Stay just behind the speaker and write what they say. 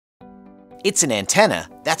It's an antenna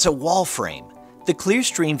that's a wall frame. The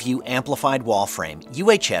ClearStream VIEW Amplified Wall Frame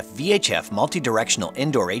UHF VHF Multi-Directional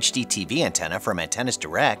Indoor HDTV Antenna from Antennas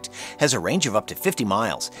Direct has a range of up to 50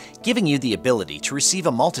 miles, giving you the ability to receive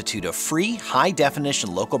a multitude of free,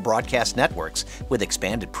 high-definition local broadcast networks with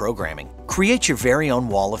expanded programming. Create your very own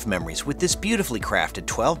wall of memories with this beautifully crafted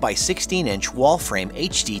 12 by 16-inch wall frame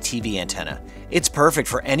HDTV antenna. It's perfect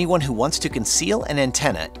for anyone who wants to conceal an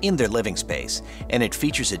antenna in their living space, and it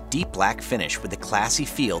features a deep black finish with a classy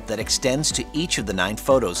feel that extends to each of the 9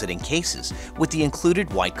 photos it encases with the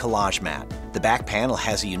included white collage mat. The back panel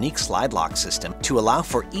has a unique slide lock system to allow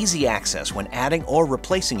for easy access when adding or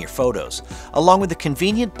replacing your photos, along with a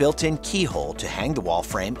convenient built-in keyhole to hang the wall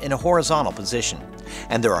frame in a horizontal position.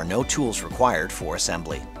 And there are no tools required for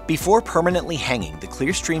assembly. Before permanently hanging the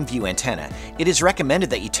ClearStream VIEW antenna, it is recommended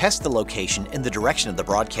that you test the location in the direction of the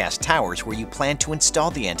broadcast towers where you plan to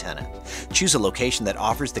install the antenna. Choose a location that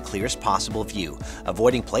offers the clearest possible view,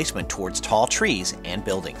 avoiding placement towards tall trees and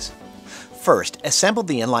buildings. First, assemble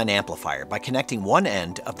the inline amplifier by connecting one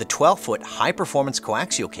end of the 12-foot high-performance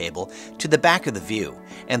coaxial cable to the back of the view,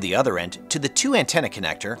 and the other end to the 2 antenna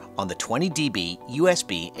connector on the 20 dB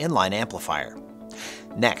USB inline amplifier.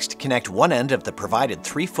 Next, connect one end of the provided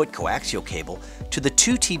 3-foot coaxial cable to the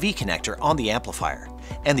 2 TV connector on the amplifier,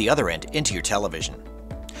 and the other end into your television.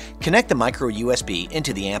 Connect the micro USB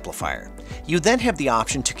into the amplifier. You then have the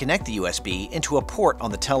option to connect the USB into a port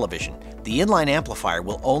on the television. The inline amplifier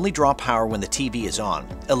will only draw power when the TV is on,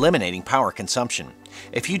 eliminating power consumption.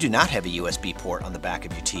 If you do not have a USB port on the back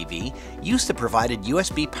of your TV, use the provided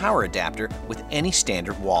USB power adapter with any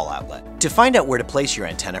standard wall outlet. To find out where to place your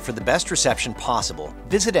antenna for the best reception possible,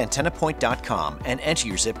 visit antennapoint.com and enter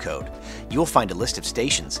your zip code. You will find a list of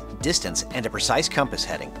stations, distance, and a precise compass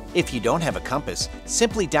heading. If you don't have a compass,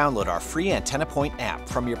 simply download our free Antenna Point app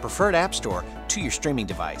from your preferred app store to your streaming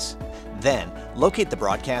device. Then, locate the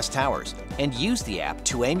broadcast towers and use the app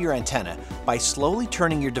to aim your antenna by slowly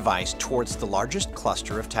turning your device towards the largest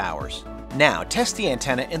cluster of towers. Now, test the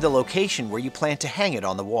antenna in the location where you plan to hang it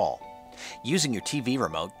on the wall. Using your TV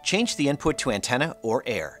remote, change the input to antenna or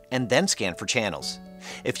air, and then scan for channels.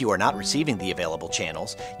 If you are not receiving the available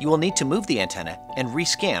channels, you will need to move the antenna and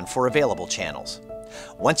rescan for available channels.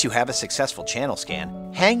 Once you have a successful channel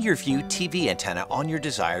scan, hang your VIEW TV antenna on your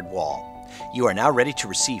desired wall. You are now ready to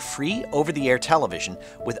receive free over-the-air television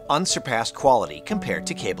with unsurpassed quality compared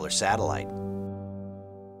to cable or satellite.